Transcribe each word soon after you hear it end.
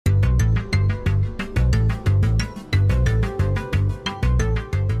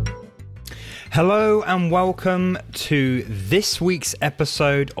Hello and welcome to this week's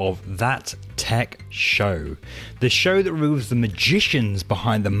episode of That Tech Show. The show that reveals the magicians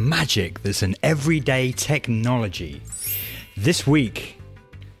behind the magic that's in everyday technology. This week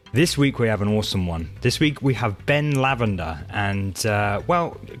we have an awesome one. This week we have Ben Lavender and,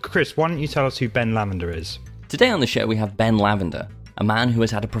 Chris, why don't you tell us who Ben Lavender is? Today on the show we have Ben Lavender, a man who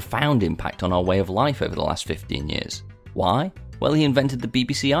has had a profound impact on our way of life over the last 15 years. Why? Well, he invented the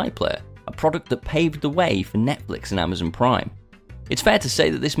BBC iPlayer, a product that paved the way for Netflix and Amazon Prime. It's fair to say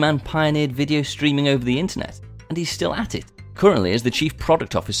that this man pioneered video streaming over the internet, and he's still at it. Currently as the Chief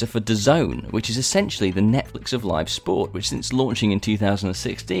Product Officer for DAZN, which is essentially the Netflix of live sport, which since launching in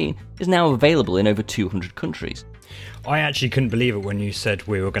 2016 is now available in over 200 countries. I actually couldn't believe it when you said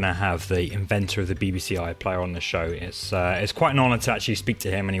we were going to have the inventor of the BBC iPlayer on the show. It's quite an honour to actually speak to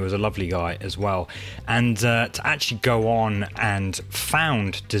him, and he was a lovely guy as well. And to actually go on and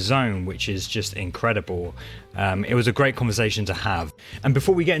found DAZN, which is just incredible. It was a great conversation to have. And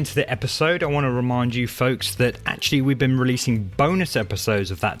before we get into the episode, I want to remind you folks that actually we've been releasing bonus episodes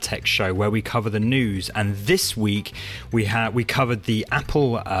of That Tech Show where we cover the news. And this week we covered the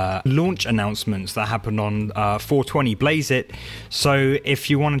Apple launch announcements that happened on 420 Blaze It. So if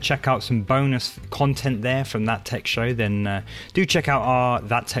you want to check out some bonus content there from That Tech Show, then do check out our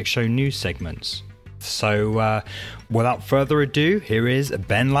That Tech Show news segments. So without further ado, here is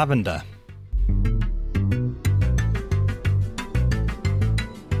Ben Lavender.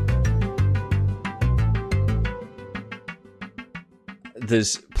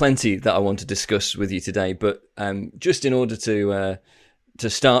 There's plenty that I want to discuss with you today, but just in order to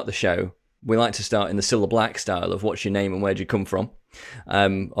start the show, we like to start in the Cilla Black style of what's your name and where'd you come from.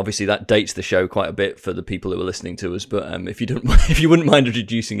 Obviously, that dates the show quite a bit for the people who are listening to us, but if you wouldn't mind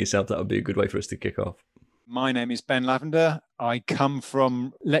introducing yourself, that would be a good way for us to kick off. My name is Ben Lavender. I come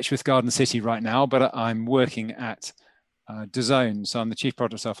from Letchworth Garden City right now, but I'm working at DAZN. So I'm the Chief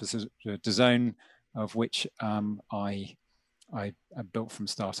Product Officer at DAZN, of which I built from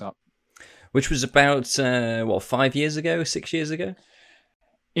startup. Which was about, 5 years ago, 6 years ago?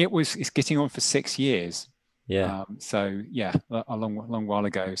 It's getting on for 6 years. Yeah. A long while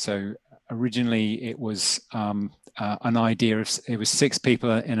ago. So originally it was an idea of, it was 6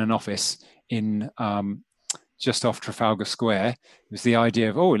 people in an office in just off Trafalgar Square. It was the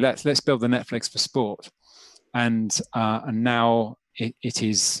idea of, let's build the Netflix for sport. And now it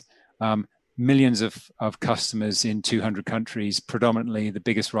is millions of customers in 200 countries, predominantly the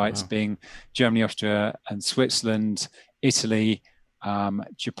biggest rights being Germany, Austria, and Switzerland, Italy,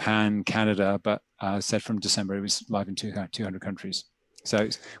 Japan, Canada. But said from December, it was live in 200 countries. So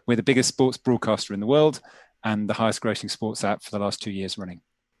we're the biggest sports broadcaster in the world and the highest grossing sports app for the last 2 years running.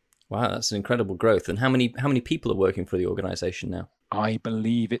 Wow, that's an incredible growth. And how many people are working for the organization now? I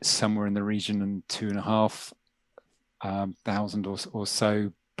believe it's somewhere in the region of 2,500 or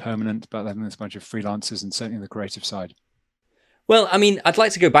so permanent, but then there's a bunch of freelancers and certainly the creative side. Well, I mean, I'd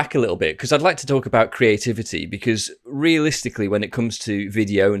like to go back a little bit because I'd like to talk about creativity, because realistically, when it comes to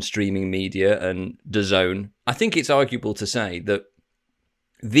video and streaming media and DAZN, I think it's arguable to say that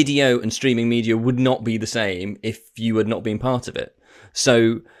video and streaming media would not be the same if you had not been part of it.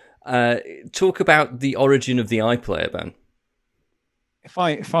 So talk about the origin of the iPlayer, Ben. If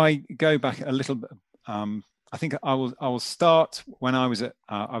I go back a little bit, I think I will start when I was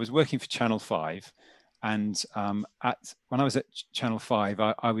I was working for Channel 5, and when I was at Channel 5,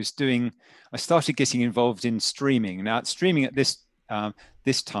 I started getting involved in streaming. Now, streaming at this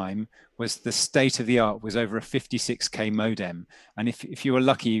time was the state of the art, was over a 56K modem, and if you were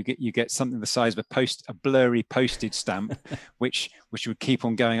lucky, you get something the size of a blurry postage stamp, which would keep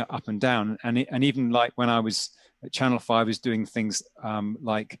on going up and down, and even like when I was at Channel 5, I was doing things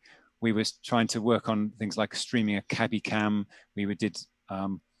like, we were trying to work on things like streaming a cabbie cam. We did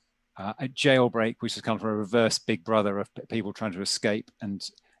a jailbreak, which is kind of a reverse Big Brother of people trying to escape, and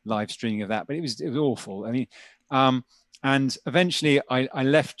live streaming of that. But it was awful. I mean, and eventually I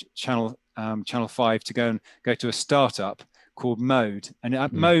left Channel 5 to go to a startup called Mode. And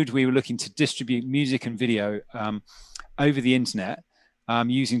at Mode, we were looking to distribute music and video over the internet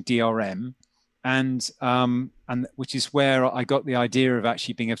using DRM. And which is where I got the idea of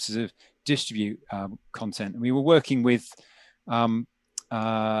actually being able to sort of distribute content. And we were working with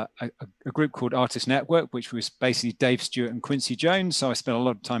a group called Artist Network, which was basically Dave Stewart and Quincy Jones. So I spent a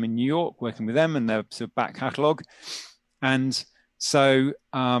lot of time in New York working with them and their sort of back catalogue. And so,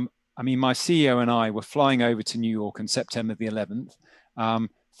 my CEO and I were flying over to New York on September the 11th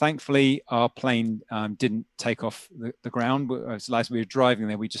Thankfully, our plane didn't take off the ground. As we were driving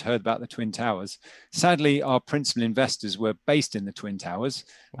there, we just heard about the Twin Towers. Sadly, our principal investors were based in the Twin Towers.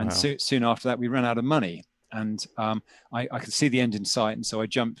 Wow. And soon after that, we ran out of money. And I could see the end in sight. And so I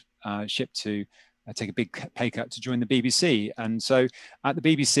jumped ship to take a big pay cut to join the BBC. And so at the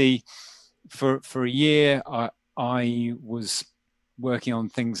BBC for a year, I was working on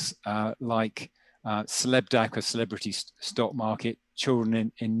things like CelebDAC, a celebrity stock market,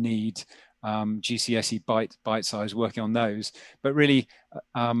 Children in Need, GCSE Bite Size, working on those. But really,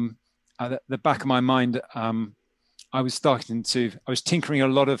 at the back of my mind, I was tinkering a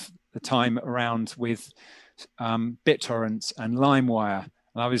lot of the time around with BitTorrent and LimeWire.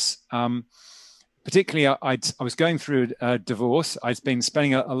 And I was particularly, I was going through a divorce. I'd been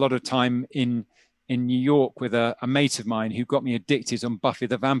spending a lot of time in New York with a mate of mine who got me addicted on Buffy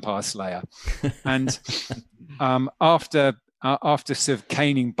the Vampire Slayer. And after sort of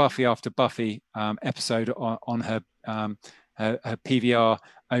caning Buffy after Buffy episode on her PVR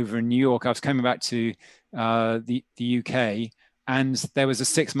over in New York, I was coming back to the UK, and there was a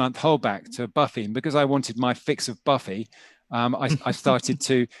 6-month holdback to Buffy. And because I wanted my fix of Buffy, I started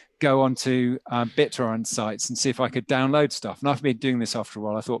to go onto BitTorrent sites and see if I could download stuff. And after been doing this after a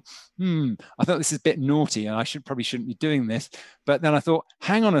while, I thought this is a bit naughty and I probably shouldn't be doing this. But then I thought,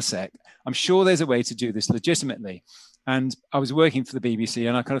 hang on a sec, I'm sure there's a way to do this legitimately. And I was working for the BBC,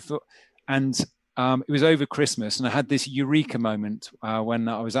 and I kind of thought, and it was over Christmas, and I had this eureka moment when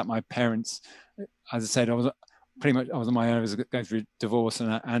I was at my parents'. As I said, I was on my own. I was going through a divorce,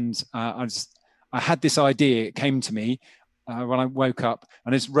 and I had this idea. It came to me when I woke up,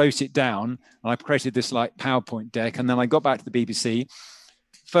 and I just wrote it down, and I created this like PowerPoint deck. And then I got back to the BBC.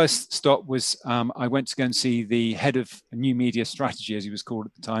 First stop was I went to go and see the head of new media strategy, as he was called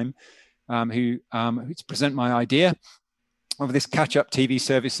at the time, who to present my idea of this catch-up TV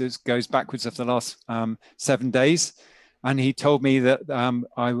service that goes backwards of the last 7 days. And he told me that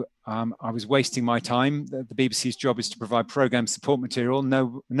I was wasting my time. The BBC's job is to provide program support material.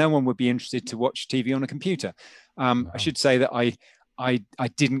 No one would be interested to watch TV on a computer. Wow. I should say that I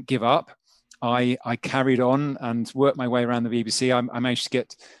didn't give up. I carried on and worked my way around the BBC. I managed to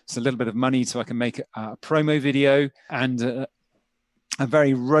get a little bit of money so I can make a promo video and a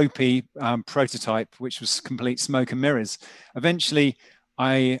very ropey prototype, which was complete smoke and mirrors. Eventually,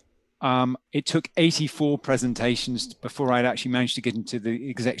 it took 84 presentations before I'd actually managed to get into the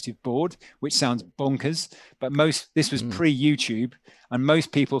executive board, which sounds bonkers, but this was pre-YouTube, and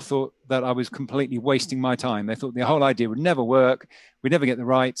most people thought that I was completely wasting my time. They thought the whole idea would never work, we'd never get the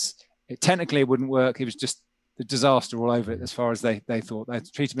rights. Technically, it wouldn't work. It was just the disaster all over it, as far as they thought. They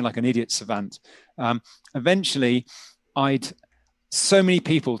treated me like an idiot savant. Eventually, so many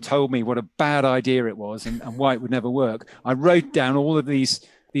people told me what a bad idea it was and why it would never work. I wrote down all of these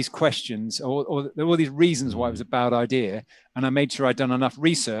questions or all these reasons why it was a bad idea, and I made sure I'd done enough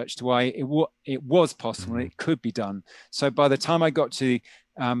research to why it was possible and it could be done. So by the time I got to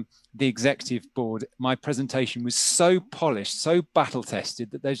the executive board, my presentation was so polished, so battle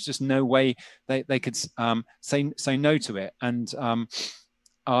tested, that there's just no way they could say no to it. And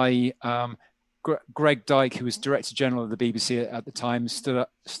Greg Dyke, who was Director General of the BBC at the time, stood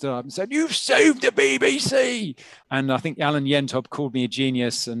up and said, "You've saved the BBC!" And I think Alan Yentob called me a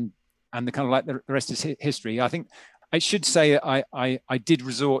genius, and the kind of like the rest is history. I think I should say I did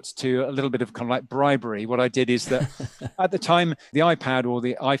resort to a little bit of kind of like bribery. What I did is that at the time, the iPad or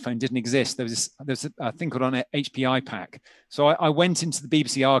the iPhone didn't exist. There was a thing called an HP iPack. So I went into the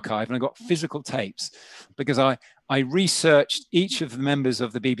BBC archive and I got physical tapes, because I researched each of the members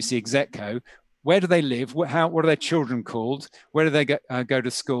of the BBC Execco. Where do they live? What are their children called? Where do they go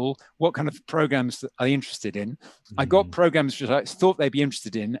to school? What kind of programs are they interested in? I got programs which I thought they'd be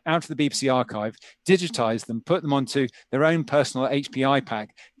interested in out of the BBC archive, digitized them, put them onto their own personal HP iPack,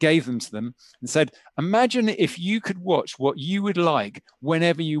 gave them to them, and said, imagine if you could watch what you would like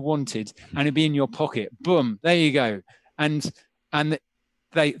whenever you wanted, and it'd be in your pocket. Boom, there you go. And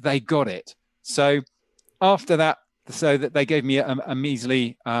they got it. So after that, so that they gave me a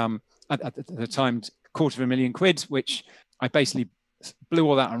measly at the time, £250,000, which I basically blew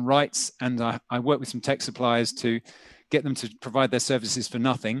all that on rights, and I worked with some tech suppliers to get them to provide their services for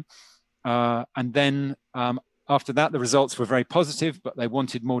nothing. And then after that, the results were very positive, but they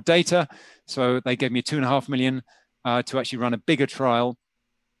wanted more data. So they gave me $2.5 million to actually run a bigger trial.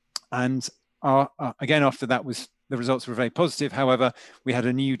 And again, after that, the results were very positive. However, we had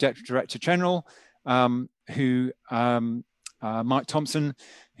a new Director General, who Mike Thompson,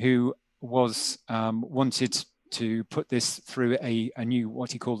 who was wanted to put this through a new,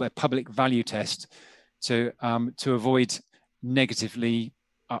 what he called a public value test, to avoid negatively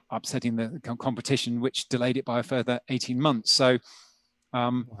upsetting the competition, which delayed it by a further 18 months. So,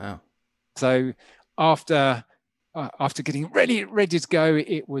 wow. So after getting ready to go,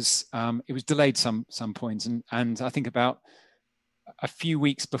 it was delayed some points, and I think about a few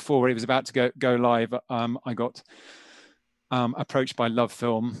weeks before it was about to go live, I got approached by Love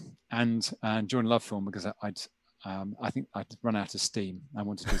Film and joined Love Film because I think I'd run out of steam. I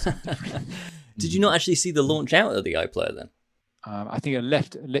wanted to do something different. Did you not actually see the launch out of the iPlayer then? I think I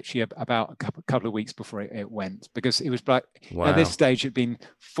left literally about a couple of weeks before it went, because it was like, wow. At this stage, it'd been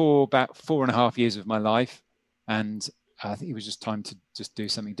about 4.5 years of my life, and I think it was just time to just do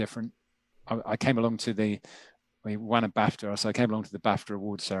something different. I came along to we won a BAFTA, so I came along to the BAFTA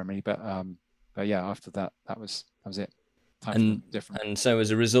award ceremony, but yeah, after that was it. And so as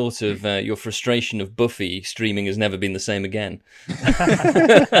a result of your frustration of Buffy, streaming has never been the same again.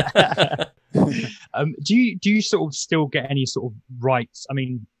 Do you sort of still get any sort of rights? I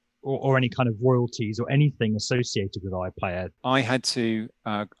mean, or any kind of royalties or anything associated with iPlayer? I had to.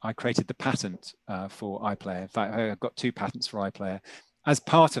 I created the patent for iPlayer. In fact, I got 2 patents for iPlayer. As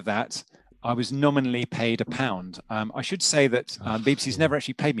part of that, I was nominally paid £1. I should say that BBC's never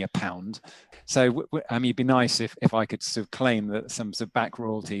actually paid me £1. So it'd be nice if I could sort of claim that some sort of back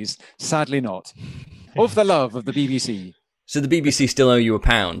royalties. Sadly, not. Of the love of the BBC. So the BBC still owe you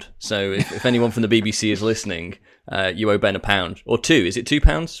 £1. So if anyone from the BBC is listening, you owe Ben £1 or 2. Is it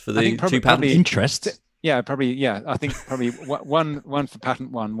 £2 for the 2 patents? Interest. Yeah, probably. Yeah, I think probably one for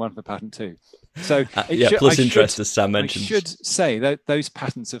patent 1, one for patent 2. So plus interest, as Sam mentioned. I should say that those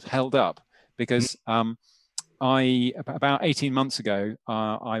patents have held up, because about 18 months ago,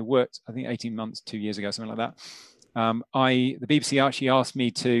 I worked, I think 18 months, 2 years ago, something like that. The BBC actually asked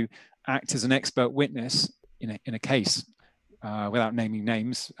me to act as an expert witness in a case, without naming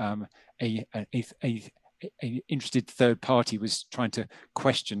names. A interested third party was trying to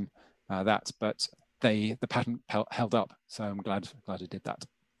question that, but the patent held up. So I'm glad I did that.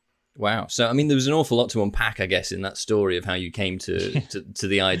 Wow. So, I mean, there was an awful lot to unpack, I guess, in that story of how you came to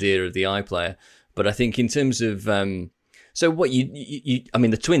the idea of the iPlayer. But I think in terms of, so what I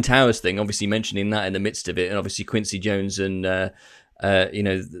mean, the Twin Towers thing, obviously mentioning that in the midst of it, and obviously Quincy Jones and, that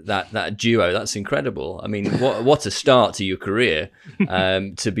duo, that's incredible. I mean, what a start to your career,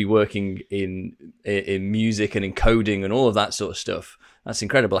 to be working in music and in coding and all of that sort of stuff. That's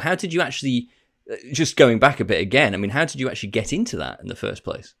incredible. How did you actually, just going back a bit again, I mean, how did you actually get into that in the first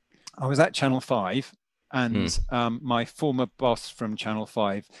place? I was at Channel 5, and my former boss from Channel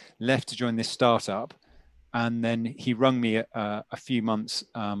 5 left to join this startup, and then he rung me a few months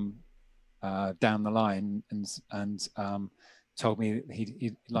down the line and told me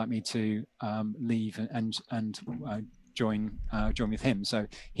he'd like me to leave and join with him. So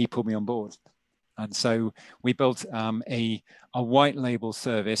he pulled me on board, and so we built a white label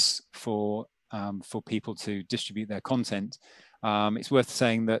service for people to distribute their content. It's worth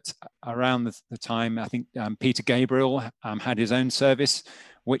saying that around the time, I think Peter Gabriel had his own service,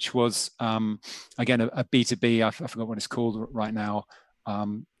 which was, again, a B2B, I forgot what it's called right now,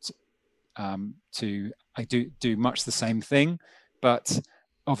 to do much the same thing. But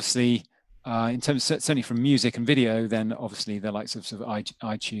obviously, in terms, certainly from music and video, then obviously the likes of sort of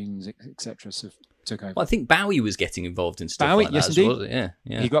iTunes, etc. sort of took over. Well, I think Bowie was getting involved in stuff Bowie, like yes, that indeed. as well. Yeah.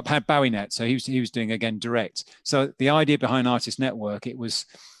 He had BowieNet, so he was doing, again, direct. So the idea behind Artist Network, it was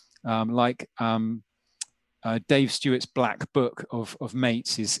Dave Stewart's Black Book of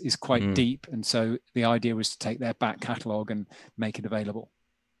Mates is quite deep, and so the idea was to take their back catalogue and make it available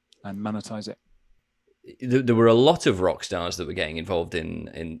and monetize it. There were a lot of rock stars that were getting involved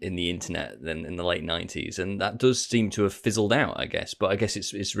in the internet then in the late 90s, and that does seem to have fizzled out, I guess. But I guess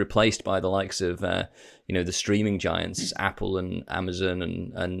it's replaced by the likes of the streaming giants, Apple and Amazon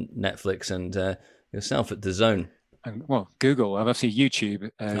and Netflix, and yourself at DAZN. Well, Google, obviously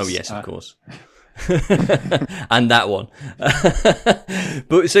YouTube. Oh yes, of course. And that one.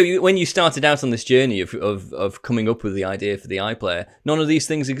 But so when you started out on this journey of coming up with the idea for the iPlayer, none of these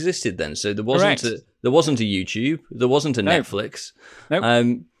things existed then. So there wasn't a YouTube, there wasn't a Netflix.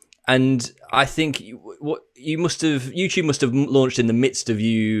 Nope. And I think YouTube must have launched in the midst of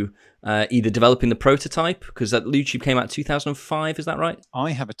you either developing the prototype, because that YouTube came out 2005, is that right?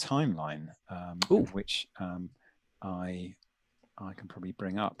 I have a timeline which I can probably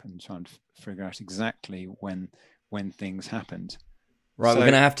bring up and try and figure out exactly when things happened. Right,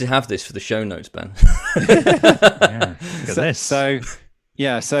 we're going to have this for the show notes, Ben. Yeah, look at this. So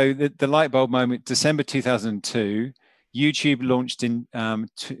the light bulb moment, December 2002, YouTube launched in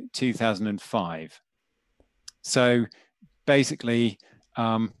 2005. So basically,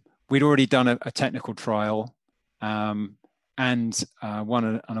 we'd already done a technical trial, and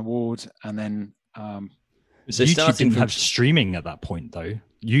won an award, and then. So YouTube didn't have streaming at that point, though.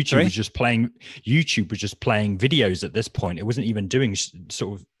 YouTube was just playing videos at this point. It wasn't even doing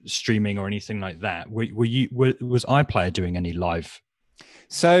sort of streaming or anything like that. Was iPlayer doing any live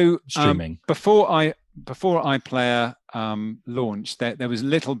streaming? Before iPlayer launched, there was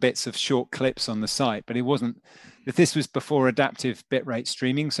little bits of short clips on the site, but it wasn't. This was before adaptive bitrate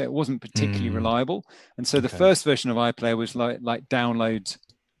streaming, so it wasn't particularly reliable. And so the first version of iPlayer was like downloads,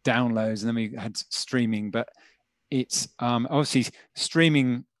 and then we had streaming. But it's obviously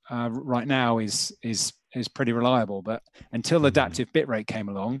streaming right now is pretty reliable. But until adaptive bitrate came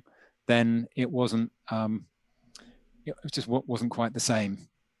along, then it wasn't. It just wasn't quite the same.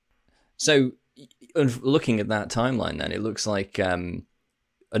 So, looking at that timeline, then it looks like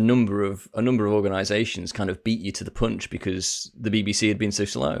a number of organisations kind of beat you to the punch because the BBC had been so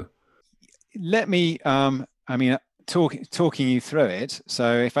slow. Let me, talking you through it.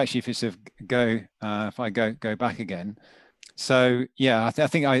 So, if I go back again. So yeah, I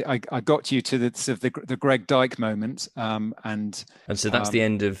think I got you to the Greg Dyke moment, and so that's the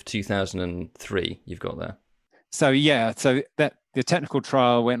end of 2003. You've got there. So yeah, so that the technical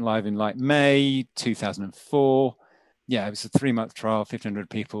trial went live in like May 2004. Yeah, it was a 3-month trial, 1,500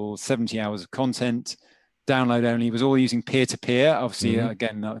 people, 70 hours of content, download only. It was all using peer-to-peer. Obviously,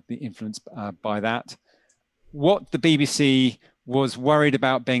 again, influenced by that. What the BBC was worried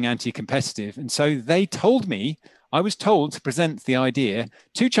about being anti-competitive, and so they told me, I was told to present the idea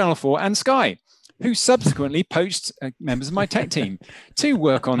to Channel 4 and Sky, who subsequently poached members of my tech team to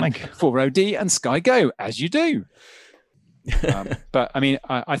work on 4OD and Sky Go, as you do. But I mean,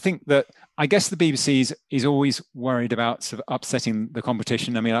 I think that I guess the BBC is always worried about sort of upsetting the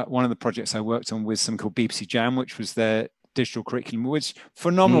competition. I mean, one of the projects I worked on was something called BBC Jam, which was their digital curriculum, which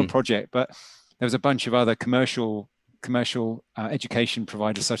phenomenal project, but there was a bunch of other commercial education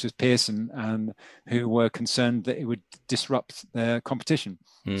providers such as Pearson, and who were concerned that it would disrupt their competition.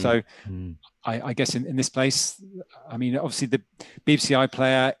 So I guess in this place, I mean, obviously the BBC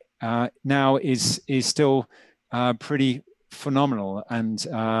iPlayer now is still pretty phenomenal, and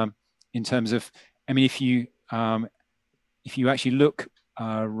in terms of, I mean, if you actually look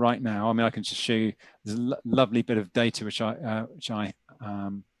right now, I mean, I can just show you there's a lovely bit of data which I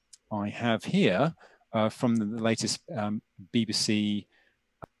have here from the latest BBC.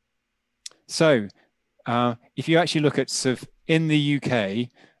 So if you actually look at sort of in the UK,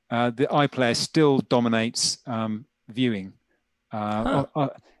 the iPlayer still dominates viewing overall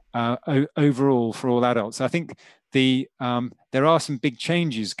for all adults. I think there are some big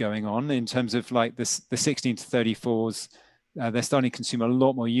changes going on in terms of like the 16 to 34s. They're starting to consume a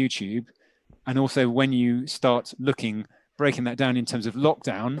lot more YouTube, and also when you start breaking that down in terms of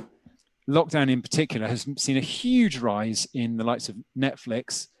lockdown in particular has seen a huge rise in the likes of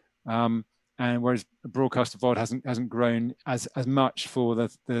Netflix, and whereas broadcast VOD hasn't grown as much for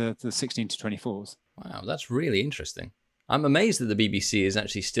the 16 to 24s. Wow, that's really interesting. I'm amazed that the BBC is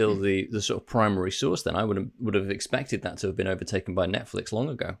actually still the sort of primary source. Then I would have expected that to have been overtaken by Netflix long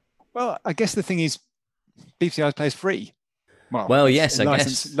ago. Well, I guess the thing is, BBC iPlayer is free. Well, yes, I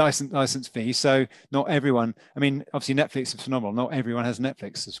guess license fee. So not everyone. I mean, obviously Netflix is phenomenal. Not everyone has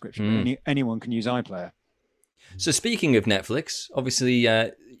Netflix subscription. But anyone can use iPlayer. So speaking of Netflix, obviously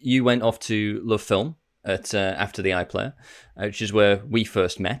you went off to Love Film after the iPlayer, which is where we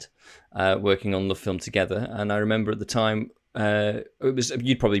first met, working on Love Film together. And I remember at the time,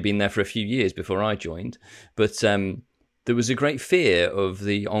 you'd probably been there for a few years before I joined, but there was a great fear of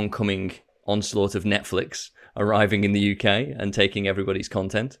the oncoming onslaught of Netflix arriving in the UK and taking everybody's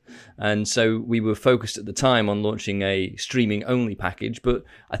content. And so we were focused at the time on launching a streaming only package, but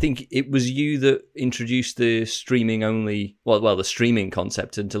I think it was you that introduced the streaming only, the streaming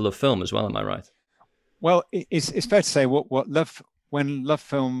concept into Love Film as well, am I right? Well, it's fair to say when I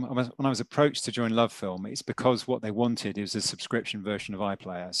was approached to join Love Film, it's because what they wanted is a subscription version of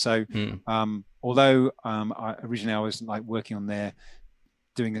iPlayer. So although originally I was like working on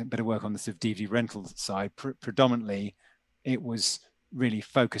doing a bit of work on the sort of DVD rental side, predominantly it was really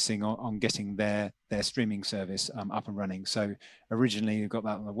focusing on getting their streaming service up and running. So originally we got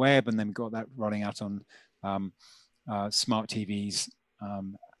that on the web, and then we got that rolling out on smart TVs,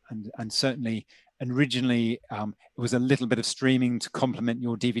 and certainly originally it was a little bit of streaming to complement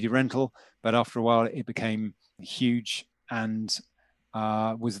your DVD rental, but after a while it became huge and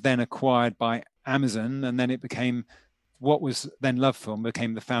was then acquired by Amazon, and then it became what was then Love Film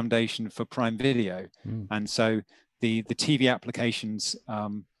became the foundation for Prime Video. And so the TV applications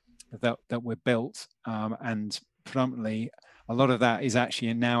that were built, and predominantly a lot of that is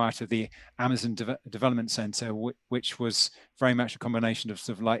actually now out of the Amazon Development Center, which was very much a combination of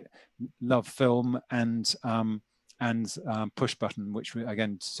sort of like Love Film and Push Button, which were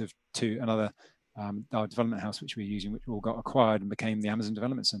again sort of to another our development house which we were using, which all got acquired and became the Amazon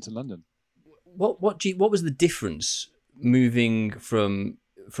Development Center London. What was the difference moving from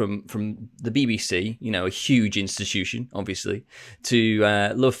the BBC, a huge institution, obviously, to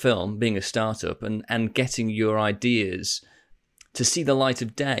Love Film, being a startup, and getting your ideas to see the light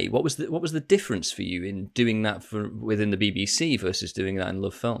of day? What was the difference for you in doing that within the BBC versus doing that in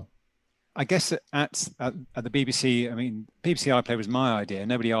Love Film? I guess at the BBC, I mean, BBC iPlayer was my idea.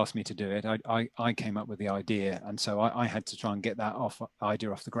 Nobody asked me to do it. I came up with the idea, and so I had to try and get that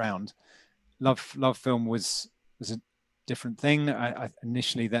idea off the ground. Love Film was a different thing. I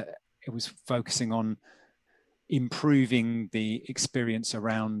initially that it was focusing on improving the experience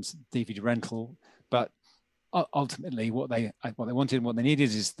around DVD rental, but ultimately what they wanted, what they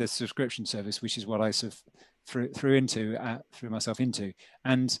needed is the subscription service, which is what I sort of threw myself into.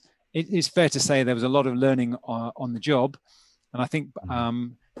 And it is fair to say there was a lot of learning on the job, and I think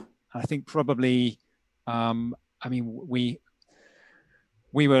probably I mean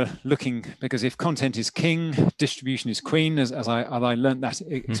we were looking, because if content is king, distribution is queen, as I learned that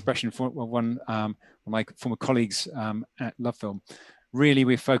expression from one of my former colleagues at Love Film. Really,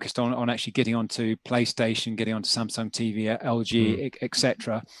 we're focused on actually getting onto PlayStation, getting onto Samsung TV, LG,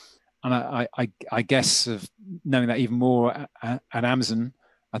 etc. And I guess of knowing that even more at Amazon,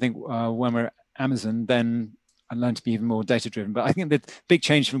 I think when we're at Amazon, then I learned to be even more data driven. But I think the big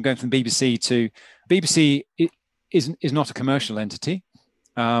change from going from BBC to BBC is not a commercial entity.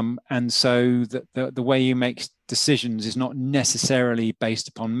 And so the way you make decisions is not necessarily based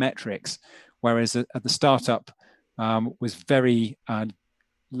upon metrics, whereas at the startup was very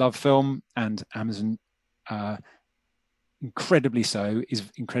Love Film, and Amazon incredibly so is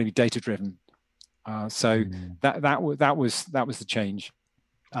incredibly data driven. That was the change.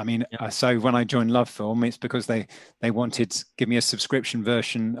 I mean, so when I joined Love Film, it's because they wanted to give me a subscription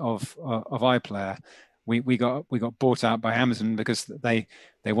version of iPlayer. We got bought out by Amazon because they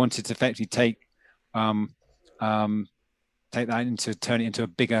wanted to effectively take that turn it into a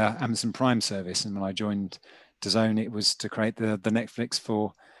bigger Amazon Prime service. And when I joined DAZN, it was to create the Netflix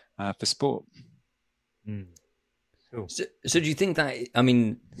for sport. Cool. So do you think that, I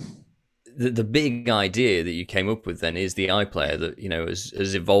mean, the big idea that you came up with then is the iPlayer that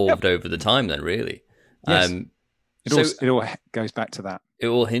has evolved over the time then, really? Yes. It all goes back to that. It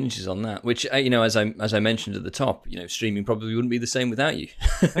all hinges on that, which as I mentioned at the top, streaming probably wouldn't be the same without you.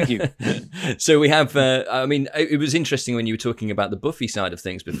 Thank you. So we have. I mean, it was interesting when you were talking about the Buffy side of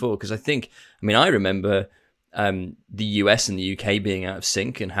things before, because I remember the US and the UK being out of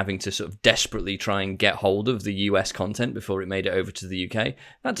sync and having to sort of desperately try and get hold of the US content before it made it over to the UK.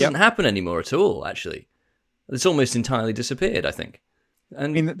 That doesn't happen anymore at all. Actually, it's almost entirely disappeared, I think. And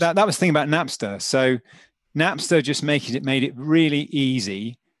I mean, that was the thing about Napster. So Napster just made it really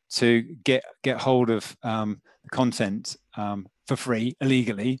easy to get hold of content for free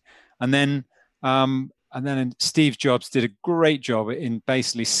illegally, and then Steve Jobs did a great job in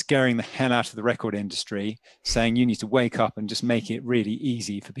basically scaring the hell out of the record industry, saying you need to wake up and just make it really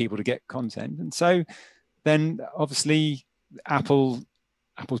easy for people to get content. And so then obviously Apple's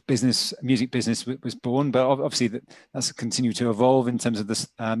music business was born, but obviously that's continued to evolve in terms of this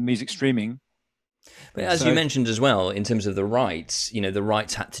music streaming. But as you mentioned as well, in terms of the rights, the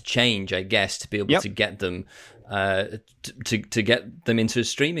rights had to change, I guess, to be able to get them to get them into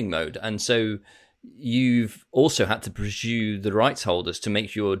streaming mode. And so you've also had to pursue the rights holders to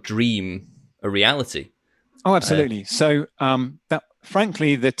make your dream a reality. Oh, absolutely. So that,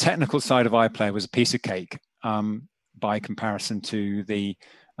 frankly, the technical side of iPlayer was a piece of cake by comparison to the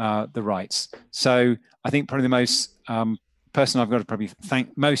rights. So I think probably the most person I've got to probably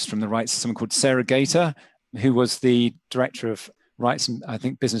thank most from the rights is someone called Sarah Gator, who was the director of rights and I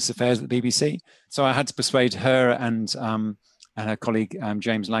think business affairs at the BBC. So I had to persuade her and her colleague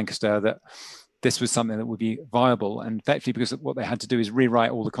James Lancaster that this was something that would be viable, and effectively because what they had to do is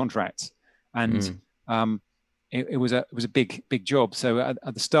rewrite all the contracts, and it was a big job. So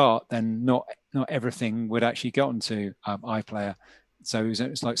at the start, then not everything would actually get onto iPlayer. So it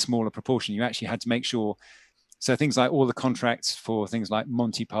was like smaller proportion. You actually had to make sure. So things like all the contracts for things like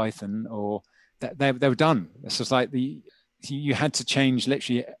Monty Python, or they were done. It's just like you had to change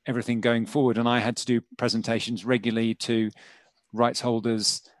literally everything going forward. And I had to do presentations regularly to rights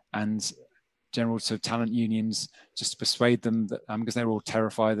holders and general sort of talent unions, just to persuade them that because they were all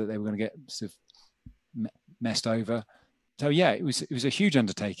terrified that they were going to get sort of messed over. So yeah, it was a huge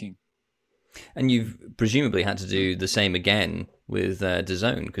undertaking. And you've presumably had to do the same again with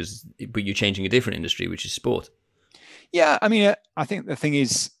DAZN, but you're changing a different industry, which is sport. Yeah, I mean, I think the thing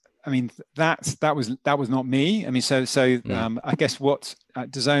is, I mean, that was not me. I mean, I guess what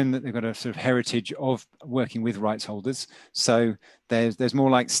DAZN, that they've got a sort of heritage of working with rights holders. So there's more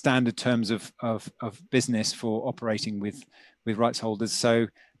like standard terms of business for operating with rights holders. So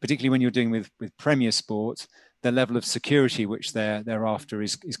particularly when you're doing with Premier Sport, the level of security which they're after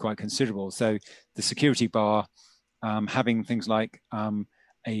is quite considerable. So the security bar, having things like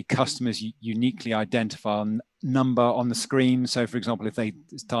a customer's uniquely identifiable number on the screen. So, for example, if they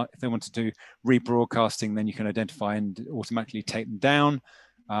want to do rebroadcasting, then you can identify and automatically take them down.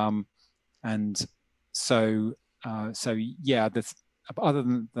 And so yeah. Other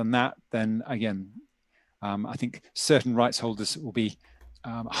than that, then again, I think certain rights holders will be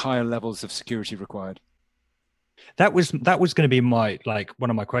higher levels of security required. That was going to be my one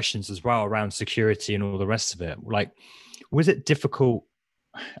of my questions as well around security and all the rest of it. Like, was it difficult?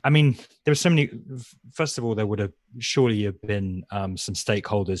 I mean, there were so many. First of all, there would have surely have been some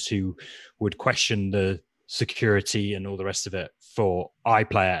stakeholders who would question the security and all the rest of it for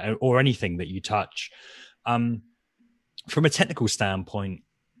iPlayer or anything that you touch. From a technical standpoint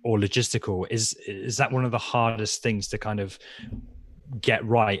or logistical, is that one of the hardest things to kind of get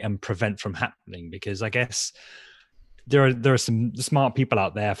right and prevent from happening? Because I guess there are some smart people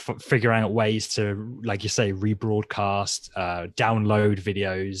out there figuring out ways to, like you say, rebroadcast, download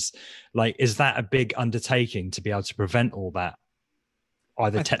videos. Like, is that a big undertaking to be able to prevent all that,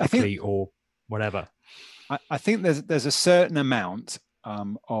 either technically or whatever? I think there's a certain amount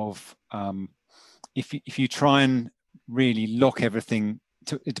of if you try and really lock everything.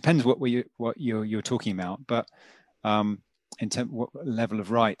 It depends what you're talking about, but in terms of what level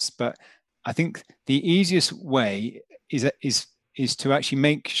of rights. But I think the easiest way is to actually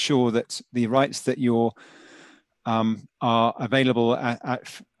make sure that the rights that you're are available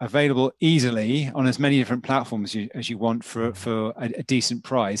available easily on as many different platforms as you want for a decent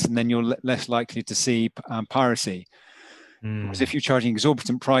price, and then you're less likely to see piracy. Because if you're charging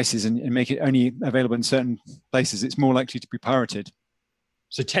exorbitant prices and make it only available in certain places, it's more likely to be pirated.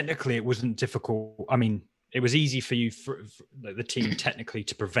 So technically, it wasn't difficult. I mean, it was easy for you, for the team, technically,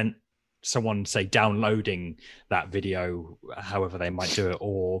 to prevent someone, say, downloading that video, however they might do it,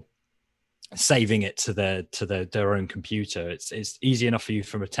 or saving it to their own computer. It's easy enough for you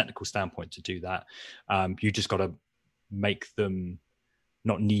from a technical standpoint to do that. You just got to make them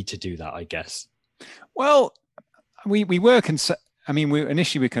not need to do that, I guess. Well, we were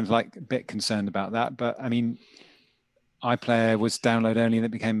initially kind of like a bit concerned about that, but I mean, iPlayer was download only, and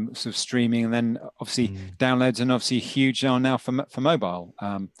it became sort of streaming, and then obviously downloads, and obviously huge now for mobile.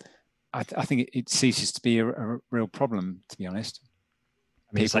 I think it ceases to be a real problem, to be honest.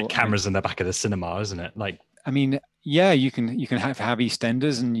 I mean, it's like cameras in the back of the cinema, isn't it? Like, I mean, yeah, you can have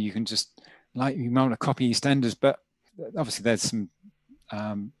EastEnders, and you can just you might want to copy EastEnders, but obviously there's some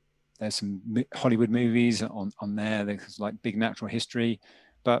Hollywood movies on there. There's like Big Natural History,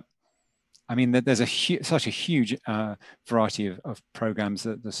 but I mean, there's such a huge variety of programs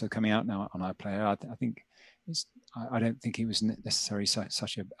that are coming out now on iPlayer. I think I don't think it was necessarily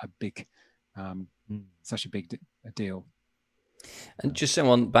such a big deal. And just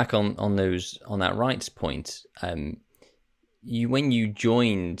so back on that rights point, when you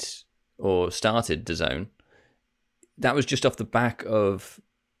joined or started DAZN, that was just off the back of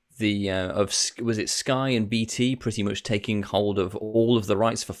was it Sky and BT pretty much taking hold of all of the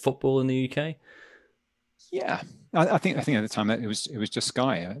rights for football in the UK? Yeah, I think at the time that it was just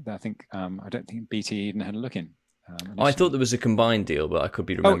Sky. I think I don't think BT even had a look in. I thought there was a combined deal, but I could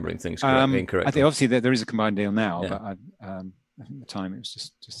be remembering things incorrectly. I think obviously there is a combined deal now, but I think at the time it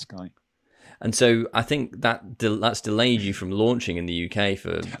was just Sky. And so I think that's delayed you from launching in the UK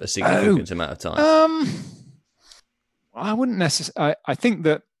for a significant amount of time. I wouldn't necessarily. I think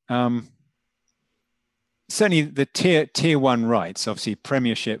that certainly the tier one rights, obviously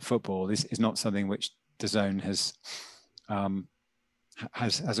Premiership football, is not something which DAZN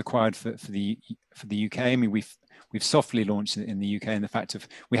has acquired for the UK. I mean, we've softly launched it in the UK in the fact of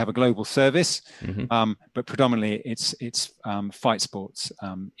we have a global service, but predominantly it's fight sports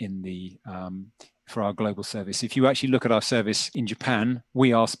for our global service. If you actually look at our service in Japan,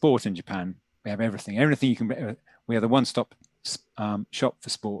 we are sport in Japan. We have everything you can. We are the one-stop shop for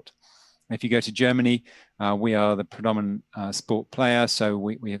sport. If you go to Germany, we are the predominant sport player. So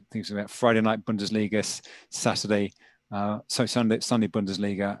we have things about Friday night Bundesliga, Sunday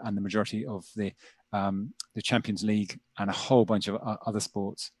Bundesliga, and the majority of the Champions League and a whole bunch of other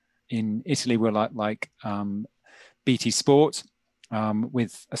sports. In Italy, we're like BT Sport,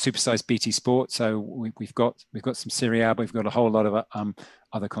 with a supersized BT Sport. So we've got some Serie A, but we've got a whole lot of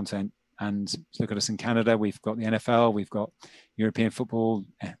other content. And look at us in Canada. We've got the NFL. We've got European football,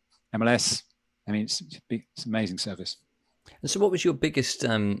 MLS. I mean, it's an amazing service. And so, what was your biggest?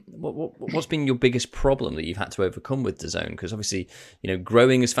 What's been your biggest problem that you've had to overcome with DAZN? Because obviously,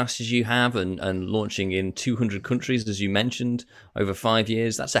 growing as fast as you have and launching in 200 countries, as you mentioned, over 5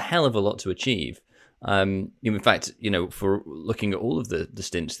 years, that's a hell of a lot to achieve. In fact, for looking at all of the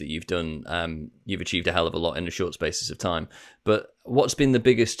stints that you've done, you've achieved a hell of a lot in a short spaces of time. But what's been the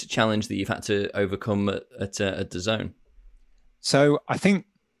biggest challenge that you've had to overcome at DAZN? So I think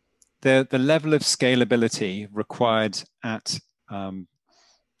the level of scalability required at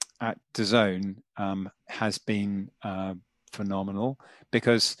DAZN has been phenomenal,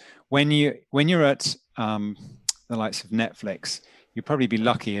 because when you're at the likes of Netflix, you'd probably be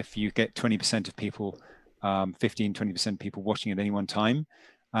lucky if you get 20% of people, 15-20% of people watching at any one time.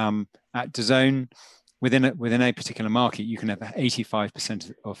 At DAZN, within a particular market, you can have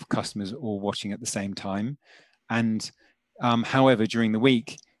 85% of customers all watching at the same time. And however, during the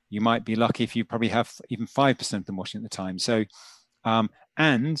week, you might be lucky if you probably have even 5% of them watching at the time. So,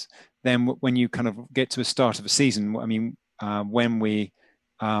 and then when you kind of get to a start of a season, I mean,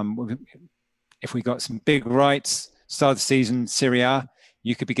 if we got some big rights, start of the season, Serie A,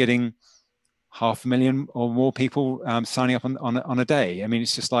 you could be getting 500,000 or more people signing up on a day. I mean,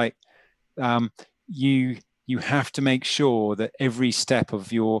 it's just like you have to make sure that every step of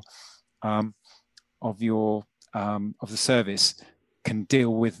the service can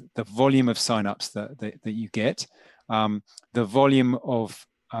deal with the volume of signups that you get, the volume of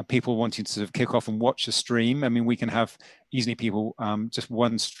people wanting to sort of kick off and watch a stream. I mean, we can have easily people just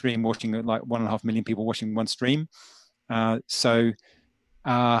one stream watching, like 1.5 million people watching one stream. So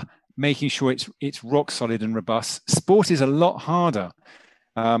making sure it's rock solid and robust. Sport is a lot harder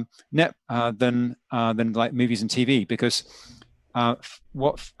than like movies and TV, because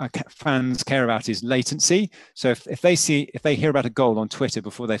what fans care about is latency. So if they hear about a goal on Twitter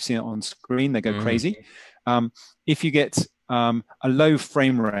before they've seen it on screen, they go crazy. If you get a low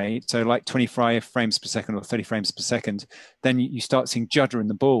frame rate, so like 25 frames per second or 30 frames per second, then you start seeing judder in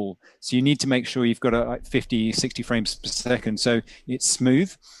the ball. So you need to make sure you've got like 50, 60 frames per second, so it's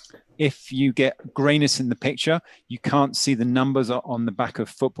smooth. If you get grayness in the picture, you can't see the numbers on the back of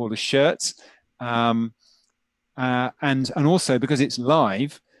footballers' shirts. And also because it's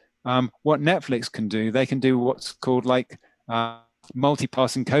live, what Netflix can do, they can do what's called like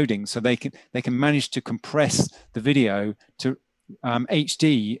multi-pass encoding. So they can manage to compress the video to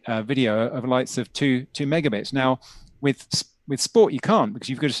HD video of lights of 2 megabits. Now, with sport, you can't,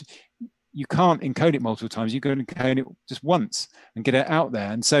 because you can't encode it multiple times. You've got to encode it just once and get it out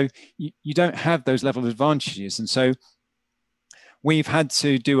there. And so you don't have those level of advantages. And so we've had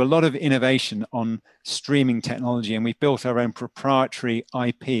to do a lot of innovation on streaming technology, and we've built our own proprietary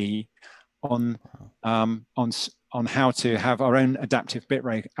IP on how to have our own adaptive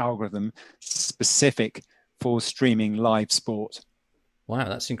bitrate algorithm specific for streaming live sport. Wow,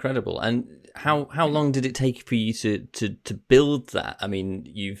 that's incredible. And how long did it take for you to build that? I mean,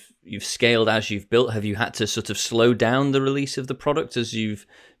 you've scaled as you've built. Have you had to sort of slow down the release of the product as you've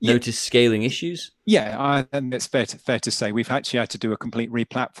noticed scaling issues? Yeah, and it's fair to say we've actually had to do a complete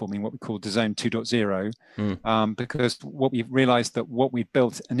replatforming, what we call DAZN 2.0, because what we've realized that what we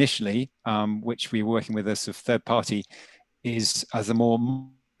built initially, which we were working with as a third party, is as a more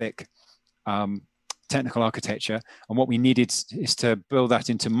technical architecture, and what we needed is to build that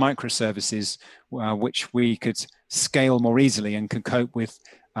into microservices, which we could scale more easily and can cope with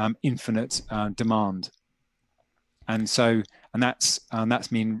infinite demand. And that's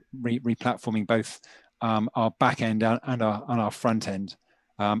mean replatforming both our back end and our front end.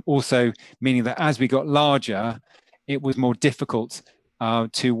 Also meaning that as we got larger, it was more difficult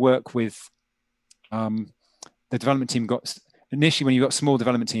to work with the development team. Initially, when you've got a small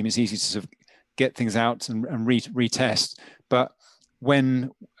development team, it's easy to sort of get things out and retest. But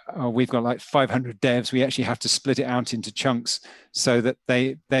when we've got like 500 devs, we actually have to split it out into chunks so that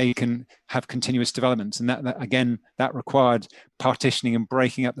they can have continuous development. And that again, that required partitioning and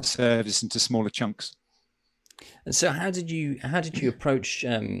breaking up the service into smaller chunks. And so how did you approach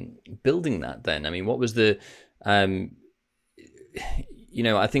building that then? I mean, what was the, I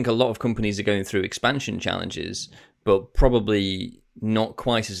think a lot of companies are going through expansion challenges, but probably not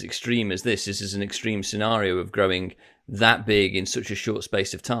quite as extreme as this. This is an extreme scenario of growing that big in such a short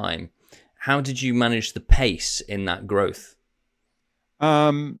space of time. How did you manage the pace in that growth?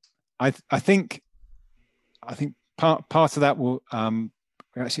 I think part of that will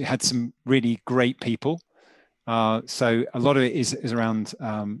we actually had some really great people So a lot of it is around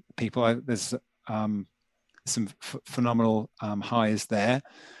people. There's some phenomenal hires there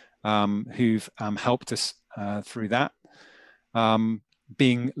who've helped us through that.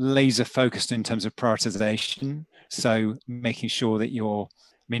 Being laser focused in terms of prioritization. So making sure that you're,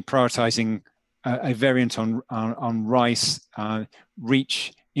 prioritizing a variant on RICE,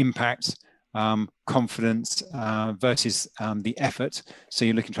 reach, impact, confidence versus the effort. So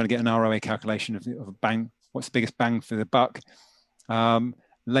you're trying to get an ROA calculation of bang, what's the biggest bang for the buck.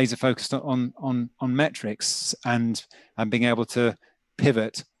 Laser focused on metrics and being able to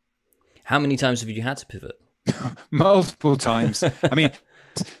pivot. How many times have you had to pivot? Multiple times. The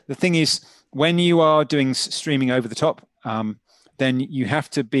thing is, when you are doing streaming over the top, then you have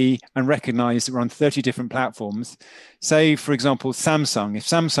to be and recognize that we're on 30 different platforms. Say, for example, Samsung. If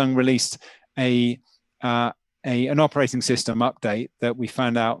Samsung released an operating system update that we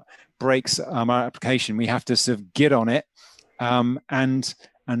found out breaks our application, we have to sort of get on it and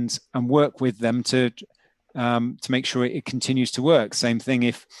work with them to make sure it continues to work. Same thing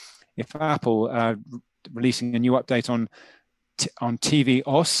if Apple releasing a new update on TV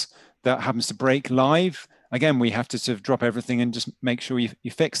OS that happens to break live, again, we have to sort of drop everything and just make sure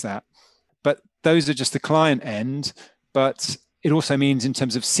you fix that. But those are just the client end. But it also means in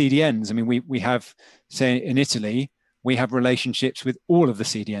terms of CDNs, we have, say in Italy, we have relationships with all of the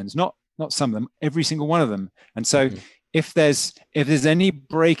CDNs, not some of them, every single one of them. And so if there's any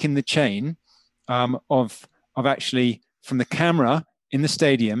break in the chain of actually from the camera in the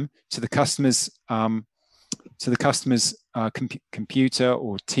stadium to the customer's computer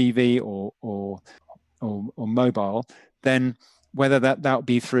or TV or mobile, then whether that would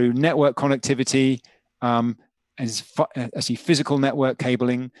be through network connectivity, actually physical network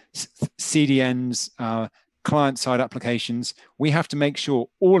cabling, CDNs, client-side applications, we have to make sure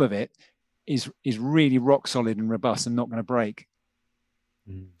all of it is really rock solid and robust and not going to break.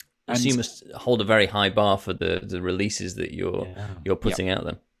 So you must hold a very high bar for the releases that you're putting out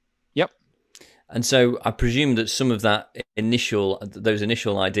then. Yep. And so I presume that some of those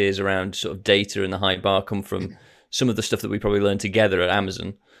initial ideas around sort of data and the high bar come from some of the stuff that we probably learned together at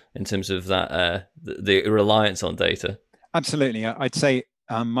Amazon in terms of that the reliance on data. Absolutely. I'd say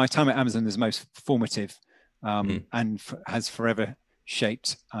my time at Amazon is most formative and has forever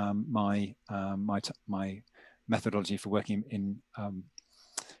shaped my methodology for working in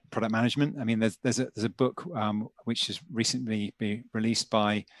product management. There's a book which has recently been released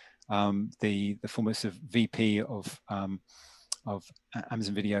by the former VP of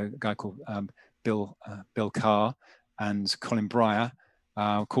Amazon Video, a guy called Bill Carr and Colin Breyer,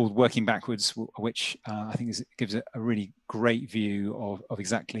 called Working Backwards, which I think gives a really great view of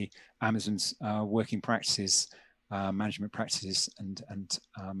exactly Amazon's working practices, management practices, and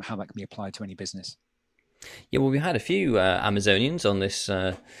how that can be applied to any business. Yeah, well, we had a few Amazonians on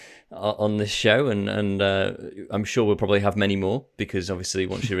this show, and I'm sure we'll probably have many more because obviously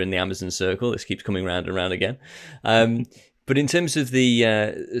once you're in the Amazon circle, this keeps coming round and round again. But in terms of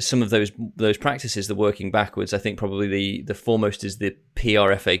the some of those practices, the working backwards, I think probably the foremost is the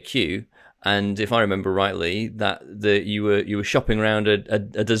PRFAQ. And if I remember rightly, that you were shopping around a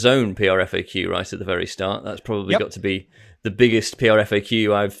DAZN PRFAQ right at the very start. That's probably got to be the biggest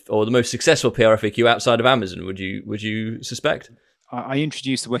PRFAQ or the most successful PRFAQ outside of Amazon. Would you suspect? I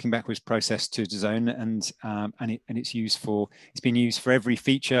introduced the working backwards process to DAZN, and it's been used for every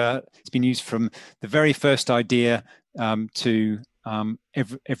feature. It's been used from the very first idea to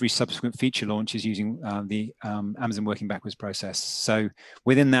every subsequent feature launch is using the Amazon working backwards process. So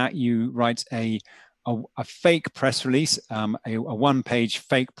within that, you write a fake press release, a one-page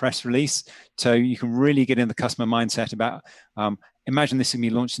fake press release, so you can really get in the customer mindset about. Imagine this will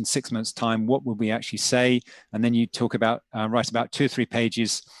be launched in 6 months' time. What will we actually say? And then you talk about write about 2 or 3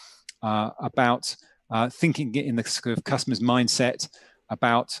 pages about thinking in the sort of customer's mindset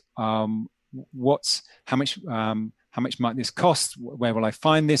about how much might this cost? Where will I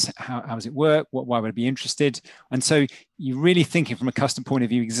find this? How does it work? Why would I be interested? And so you're really thinking from a customer point of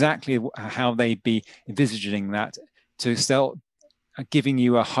view exactly how they'd be envisaging that to sell, giving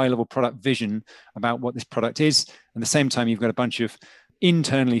you a high-level product vision about what this product is. At the same time, you've got a bunch of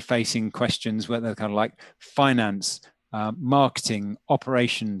internally facing questions where they're kind of like finance, marketing,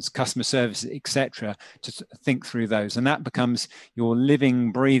 operations, customer service, etc., to think through those. And that becomes your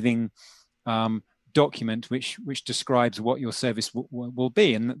living, breathing document which describes what your service will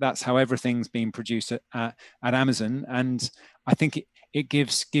be, and that's how everything's being produced at Amazon. And I think it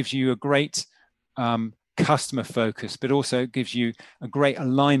gives you a great customer focus, but also gives you a great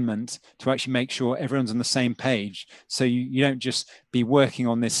alignment to actually make sure everyone's on the same page, so you don't just be working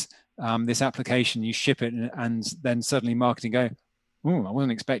on this this application, you ship it, and then suddenly marketing go, "Ooh, I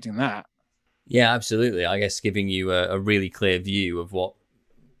wasn't expecting that." Yeah, absolutely. I guess giving you a really clear view of what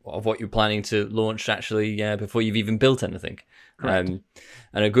you're planning to launch actually before you've even built anything. And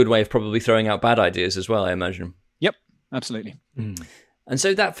a good way of probably throwing out bad ideas as well, I imagine. Yep, absolutely. And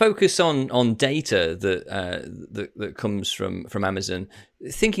so that focus on data that comes from Amazon,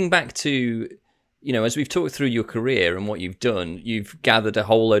 thinking back to, as we've talked through your career and what you've done, you've gathered a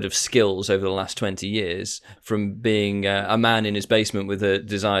whole load of skills over the last 20 years from being a man in his basement with a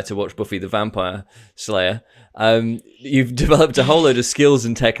desire to watch Buffy the Vampire Slayer. You've developed a whole load of skills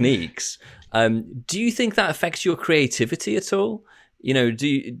and techniques. Do you think that affects your creativity at all?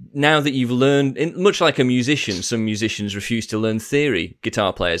 Now that you've learned, much like a musician, some musicians refuse to learn theory,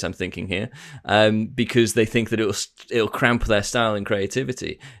 guitar players I'm thinking here, because they think that it'll cramp their style and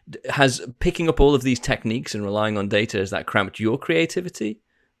creativity. Has picking up all of these techniques and relying on data, has that cramped your creativity?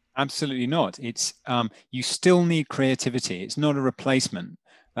 Absolutely not. It's you still need creativity. It's not a replacement.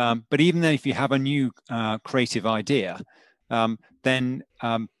 But even if you have a new creative idea, then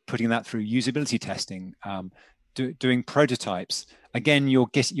putting that through usability testing, doing prototypes. Again, you're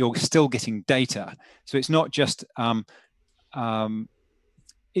still getting data. So it's not just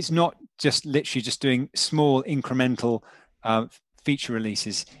literally just doing small incremental feature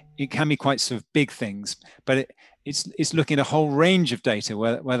releases. It can be quite sort of big things, but it's looking at a whole range of data,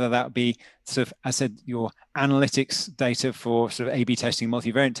 whether that be sort of, as I said, your analytics data for sort of A/B testing,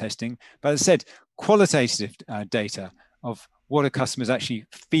 multivariate testing, but as I said, qualitative data of what do customers actually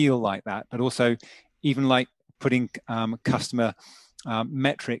feel like that, but also even like putting customer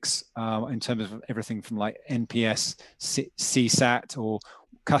metrics in terms of everything from like NPS, CSAT, or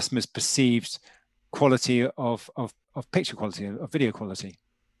customers' perceived quality of picture quality, of video quality.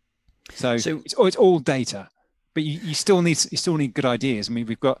 So it's all data, but you still need good ideas. I mean,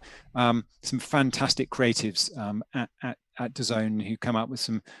 we've got some fantastic creatives at DAZN who come up with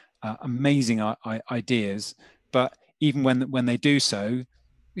some amazing ideas, but even when they do so,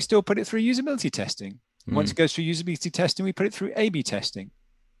 we still put it through usability testing. Once it goes through usability testing, we put it through A/B testing.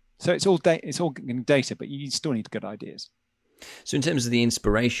 So it's all data, but you still need good ideas. So in terms of the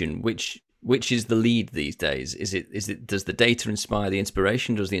inspiration, which is the lead these days? Is it does the data inspire the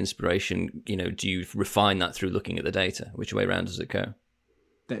inspiration? Does the inspiration, do you refine that through looking at the data? Which way around does it go?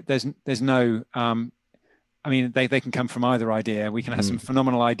 There's no. I mean, they can come from either idea. We can have some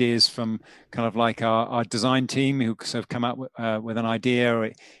phenomenal ideas from kind of like our design team who sort of come up with an idea, or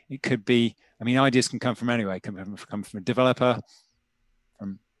it could be. I mean, ideas can come from anywhere. It can come from a developer,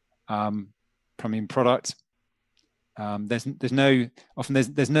 from in product. There's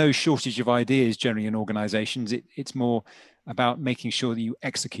no shortage of ideas generally in organizations. It's more about making sure that you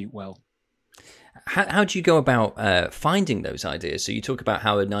execute well. How do you go about finding those ideas? So you talk about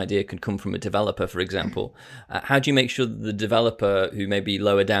how an idea can come from a developer, for example. How do you make sure that the developer who may be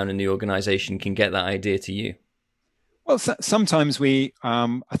lower down in the organization can get that idea to you? Well, sometimes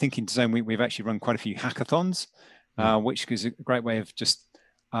I think in DAZN we've actually run quite a few hackathons, which is a great way of just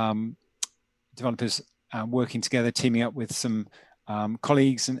developers working together, teaming up with some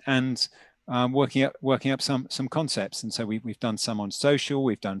colleagues and working up some concepts. And so we've done some on social,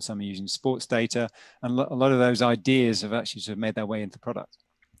 we've done some using sports data, and a lot of those ideas have actually sort of made their way into the product.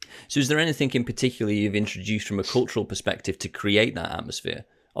 So is there anything in particular you've introduced from a cultural perspective to create that atmosphere?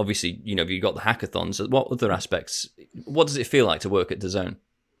 Obviously, you've got the hackathons. What other aspects? What does it feel like to work at DAZN?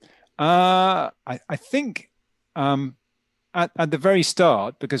 I think at the very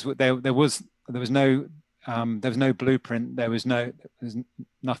start, because there was no blueprint, there was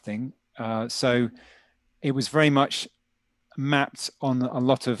nothing. So it was very much mapped on a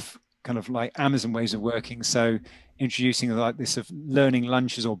lot of kind of like Amazon ways of working. So introducing like this of learning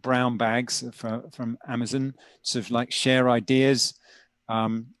lunches or brown bags from Amazon, sort of like share ideas.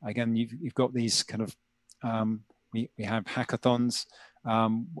 Again, you've got these kind of we have hackathons.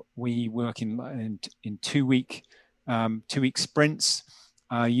 We work in 2 week sprints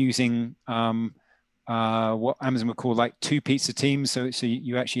using what Amazon would call like 2 pizza teams. So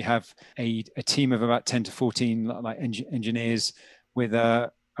you actually have a team of about 10 to 14 like engineers with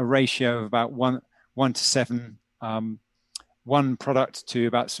a ratio of about 1 to 7, one product to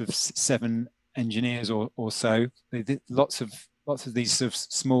about sort of 7 engineers or so. Lots of these sort of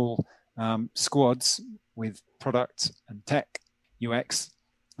small squads with product and tech, UX,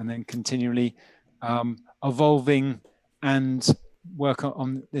 and then continually evolving and work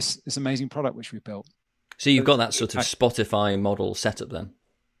on this amazing product which we built. So you've got that sort of Spotify model set up then?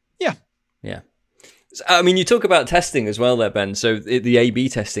 Yeah. Yeah. So, I mean, you talk about testing as well there, Ben. So the A/B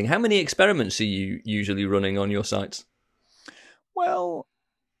testing, how many experiments are you usually running on your sites? Well,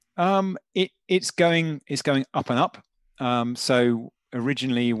 It's going up and up. So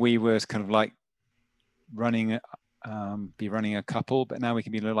originally we were kind of like running a couple, but now we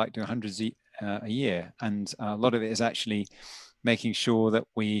can be like doing hundreds a year, and a lot of it is actually making sure that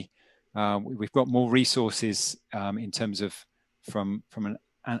we've got more resources in terms of from an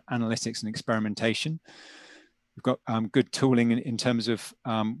analytics and experimentation. We've got good tooling in terms of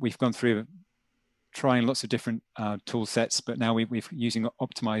we've gone through trying lots of different tool sets, but now we're using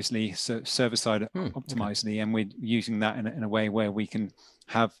Optimizely, so server-side Optimizely, and we're using that in a way where we can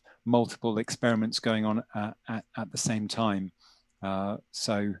have multiple experiments going on at the same time.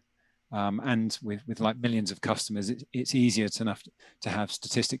 And with like millions of customers, it's easier enough to have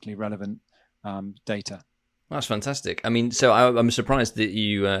statistically relevant data. That's fantastic. I mean, so I'm surprised that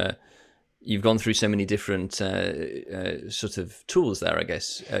you've gone through so many different sort of tools there, I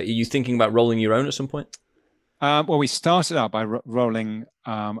guess. Are you thinking about rolling your own at some point? Well, we started out by rolling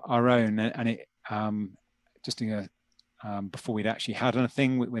our own, and it just doing before we'd actually had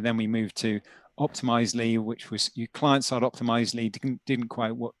anything. Then we moved to Optimizely, which was client-side Optimizely, didn't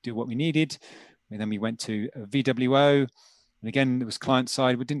quite do what we needed. And then we went to VWO, and again, it was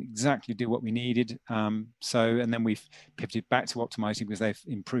client-side. We didn't exactly do what we needed. And then we've pivoted back to Optimizely because they've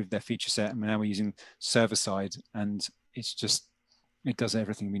improved their feature set, and now we're using server-side, and it does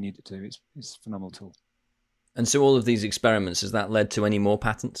everything we need it to. It's a phenomenal tool. And so all of these experiments, has that led to any more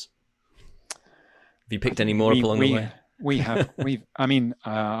patents? Have you picked any more up along the way?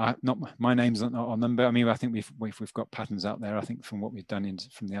 Not my name's not on them, but I mean, I think we've got patents out there. I think from what we've done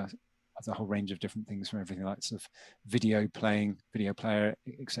from the whole range of different things, from everything like sort of video player,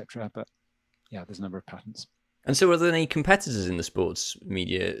 etc. But yeah, there's a number of patents. And so, are there any competitors in the sports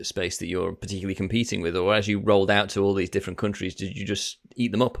media space that you're particularly competing with, or as you rolled out to all these different countries, did you just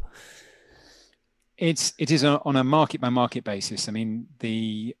eat them up? It is on a market by market basis. I mean,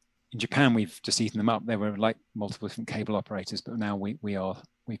 in Japan, we've just eaten them up. There were like multiple different cable operators, but now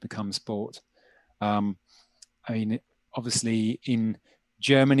we've become sport. I mean, obviously in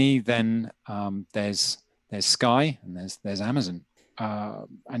Germany, then there's Sky and there's Amazon.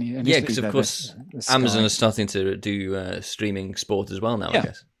 Because of course Amazon is starting to do streaming sport as well now. Yeah. I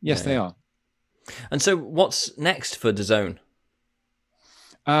guess. Yes, they are. And so, what's next for DAZN?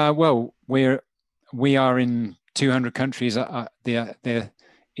 Well, we are in 200 countries.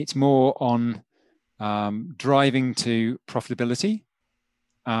 It's more on driving to profitability,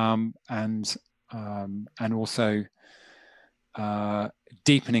 and also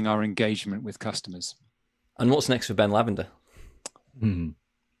deepening our engagement with customers. And what's next for Ben Lavender?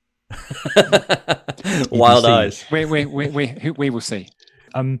 Wild eyes. We will see.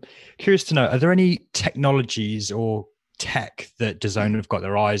 I'm curious to know, are there any technologies or tech that DAZN have got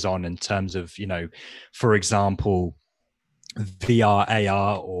their eyes on in terms of, for example, VR,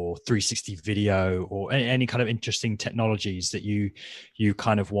 AR, or 360 video, or any kind of interesting technologies that you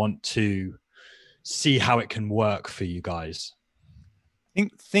kind of want to see how it can work for you guys? I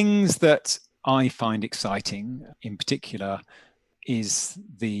think things that I find exciting in particular is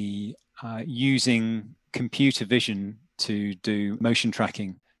the using computer vision to do motion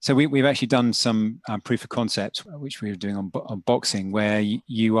tracking. So we've actually done some proof of concept, which we were doing on boxing, where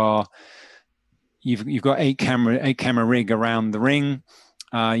you've got eight camera rig around the ring.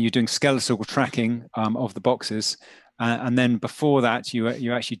 You're doing skeletal tracking of the boxers, and then before that you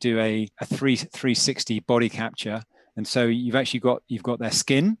actually do a 360 body capture, and so you've got their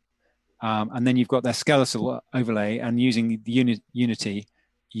skin, and then you've got their skeletal overlay, and using the Unity,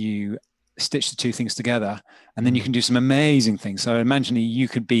 you stitch the two things together, and then you can do some amazing things. So imagine you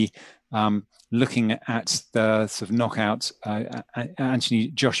could be looking at the sort of knockout, Anthony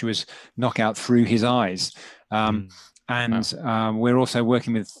Joshua's knockout through his eyes. We're also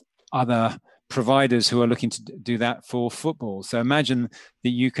working with other providers who are looking to do that for football. So imagine that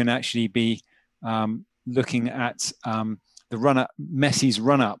you can actually be looking at Messi's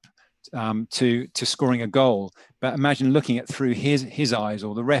run-up to scoring a goal, but imagine looking at through his eyes,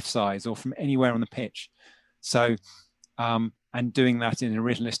 or the ref's eyes, or from anywhere on the pitch. So and doing that in a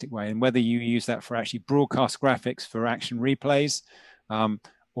realistic way, and whether you use that for actually broadcast graphics for action replays,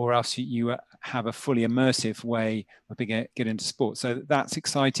 or else you have a fully immersive way of get into sport. So that's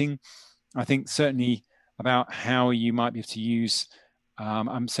exciting. I think certainly about how you might be able to use.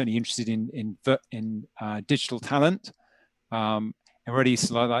 I'm certainly interested in digital talent. Already,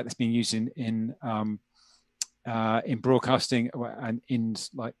 like that's being used in broadcasting, and in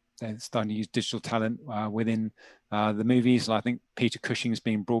like they're starting to use digital talent within the movies. I think Peter Cushing's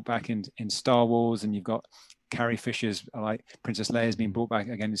being brought back in Star Wars, and you've got Carrie Fisher's like Princess Leia's being brought back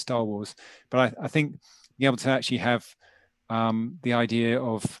again in Star Wars. But I think being able to actually have the idea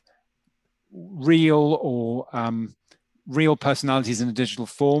of real or real personalities in a digital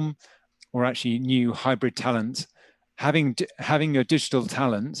form, or actually new hybrid talent, having a digital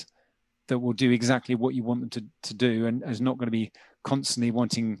talent that will do exactly what you want them to do, and is not going to be constantly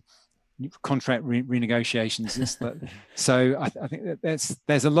wanting contract renegotiations. So I think that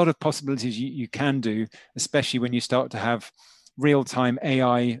there's a lot of possibilities you can do, especially when you start to have real-time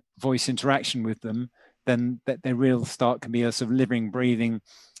AI voice interaction with them. Then that their real start can be a sort of living, breathing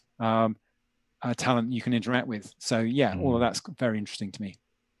talent you can interact with. So yeah, all of that's very interesting to me.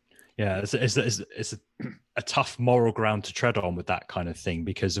 Yeah, it's a tough moral ground to tread on with that kind of thing,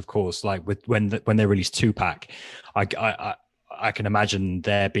 because of course, like when they released Tupac, I can imagine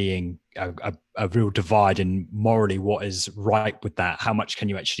there being a real divide in morally what is right with that. How much can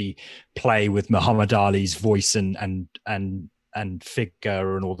you actually play with Muhammad Ali's voice and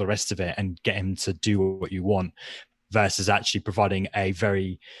figure and all the rest of it and get him to do what you want, versus actually providing a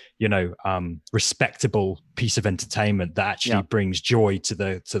very, respectable piece of entertainment that actually brings joy to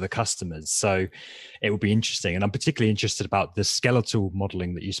the customers. So it will be interesting. And I'm particularly interested about the skeletal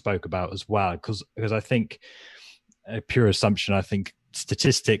modeling that you spoke about as well, because I think, a pure assumption, I think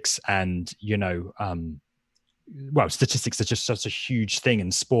statistics and, statistics are just such a huge thing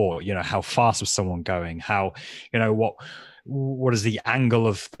in sport. How fast was someone going? How, what is the angle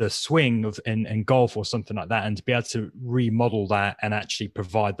of the swing in golf or something like that? And to be able to remodel that and actually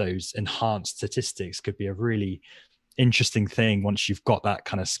provide those enhanced statistics could be a really interesting thing once you've got that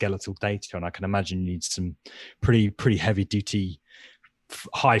kind of skeletal data. And I can imagine you need some pretty heavy duty,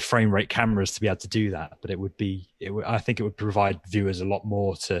 high frame rate cameras to be able to do that, but I think it would provide viewers a lot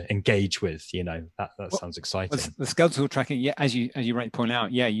more to engage with. That sounds exciting. The skeletal tracking, as you rightly point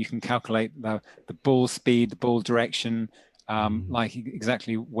out, you can calculate the ball speed, the ball direction, like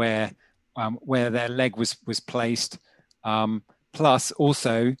exactly where their leg was placed, plus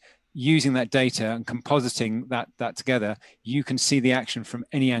also using that data and compositing that together, you can see the action from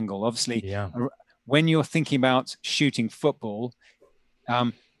any angle. Obviously, when you're thinking about shooting football,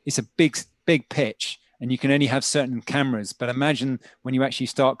 it's a big pitch, and you can only have certain cameras. But imagine when you actually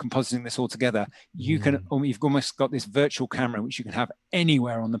start compositing this all together, you've almost got this virtual camera which you can have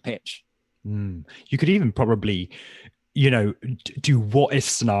anywhere on the pitch. You could even probably, do what if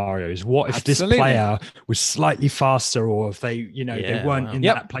scenarios. What if this player was slightly faster, or if they, they weren't in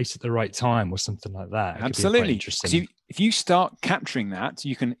that place at the right time, or something like that? Absolutely. Interesting. If you start capturing that,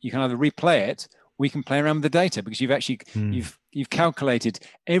 you can either replay it. We can play around with the data, because you've actually you've calculated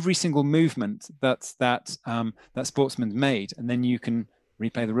every single movement that sportsman's made, and then you can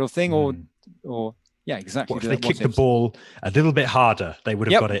replay the real thing, or exactly. What if they kicked the ball a little bit harder? They would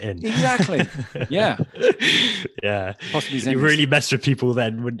have got it in. Exactly. Yeah. Yeah. Possibly you really mess with people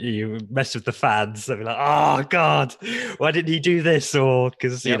then, wouldn't you? You mess with the fans. They'd be like, "Oh God, why didn't he do this?" Or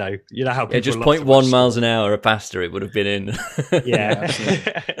because you know how people just 0.1 miles an hour faster, it would have been in.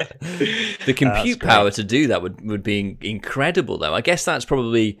 The compute power to do that would be incredible, though. I guess that's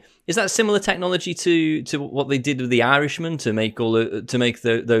probably. Is that similar technology to what they did with The Irishman to make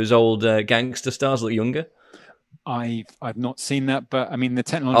those old gangster stars look younger? I've not seen that, but I mean the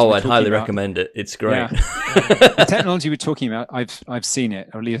technology. Oh, I'd highly recommend it. It's great. Yeah. The technology we're talking about, I've seen it,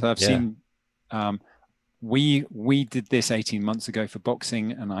 or at least I've seen. We did this 18 months ago for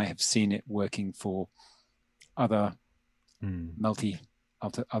boxing, and I have seen it working for other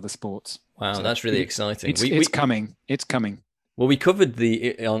other sports. Wow, so that's really exciting. It's coming. It's coming. Well, we covered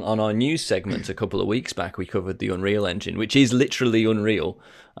on our news segment a couple of weeks back. We covered the Unreal Engine, which is literally Unreal.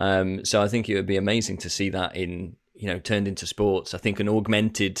 So I think it would be amazing to see that turned into sports. I think that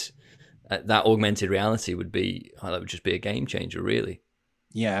augmented reality would just be a game changer, really.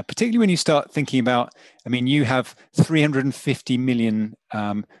 Yeah, particularly when you start thinking about. I mean, you have 350 million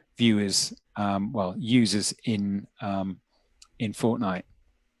viewers, users in Fortnite,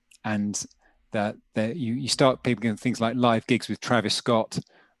 and that you start people getting things like live gigs with Travis Scott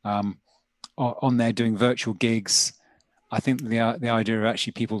on there doing virtual gigs. I think the idea of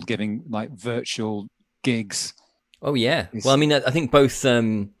actually people giving like virtual gigs. Oh yeah. Well, I mean, I think both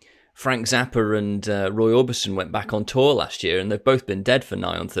Frank Zappa and Roy Orbison went back on tour last year, and they've both been dead for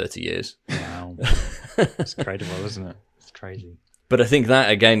nigh on 30 years. Wow. It's incredible, isn't it? It's crazy. But I think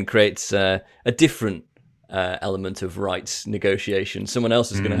that again creates a different element of rights negotiation. Someone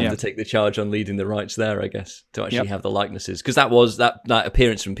else is going to have to take the charge on leading the rights there, I guess, to actually have the likenesses. Because that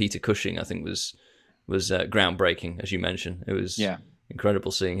appearance from Peter Cushing, I think, was groundbreaking, as you mentioned. It was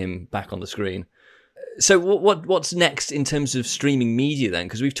incredible seeing him back on the screen. So what's next in terms of streaming media then?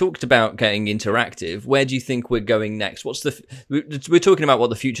 Because we've talked about getting interactive. Where do you think we're going next? We're talking about what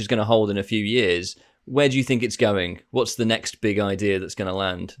the future is going to hold in a few years. where do you think it's going? What's the next big idea that's going to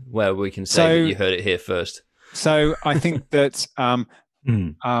land where we can say that you heard it here first? So I think that for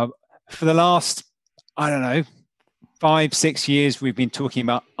the last, I don't know, 5-6 years, we've been talking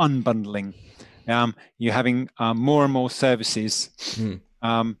about unbundling. You're having more and more services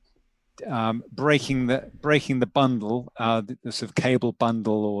breaking the bundle, the sort of cable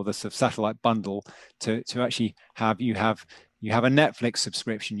bundle or the sort of satellite bundle to actually have you have a Netflix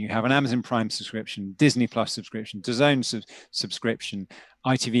subscription, you have an Amazon Prime subscription, Disney Plus subscription, DAZN subscription,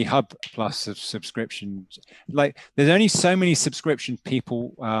 ITV Hub Plus subscription. Like, there's only so many subscriptions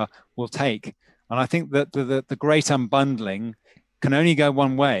people will take, and I think that the great unbundling can only go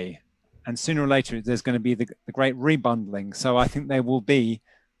one way, and sooner or later there's going to be the great rebundling. So I think there will be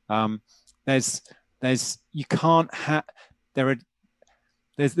there's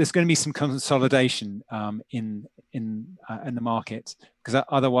going to be some consolidation in the market, because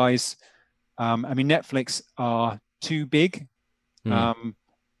otherwise, I mean, Netflix are too big, and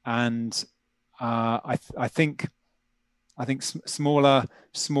I think smaller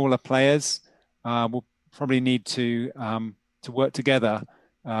players will probably need to work together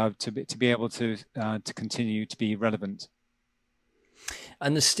to be able to continue to be relevant.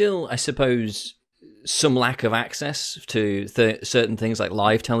 And there's still, I suppose, some lack of access to certain things like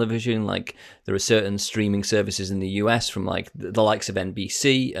live television. Like, there are certain streaming services in the US from like the likes of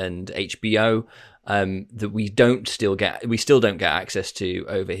NBC and HBO that we still don't get access to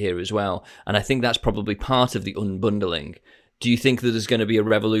over here as well. And I think that's probably part of the unbundling. Do you think that there's going to be a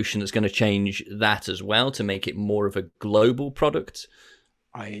revolution that's going to change that as well to make it more of a global product?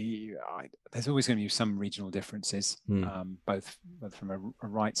 There's always going to be some regional differences, both from a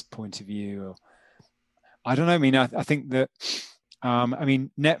rights point of view. Or, I don't know. I mean, I think that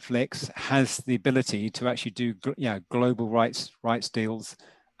Netflix has the ability to actually do global rights deals.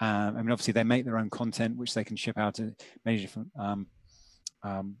 I mean, obviously they make their own content, which they can ship out to many different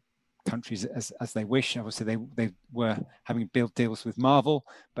countries as they wish. Obviously, they were having built deals with Marvel,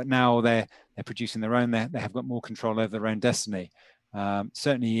 but now they're producing their own. They have got more control over their own destiny.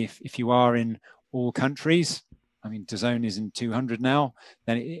 Certainly, if you are in all countries, I mean, DAZN is in 200 now,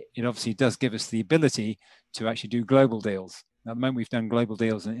 then it obviously does give us the ability to actually do global deals. Now, at the moment, we've done global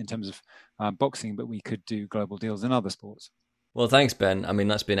deals in terms of boxing, but we could do global deals in other sports. Well, thanks, Ben. I mean,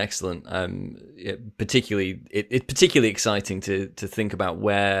 that's been excellent. It's particularly exciting to think about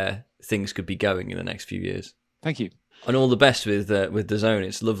where things could be going in the next few years. Thank you. And all the best with DAZN.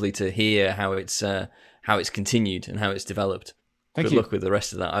 It's lovely to hear how it's continued and how it's developed. Good luck with the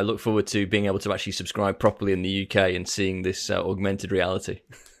rest of that. I look forward to being able to actually subscribe properly in the UK and seeing this augmented reality.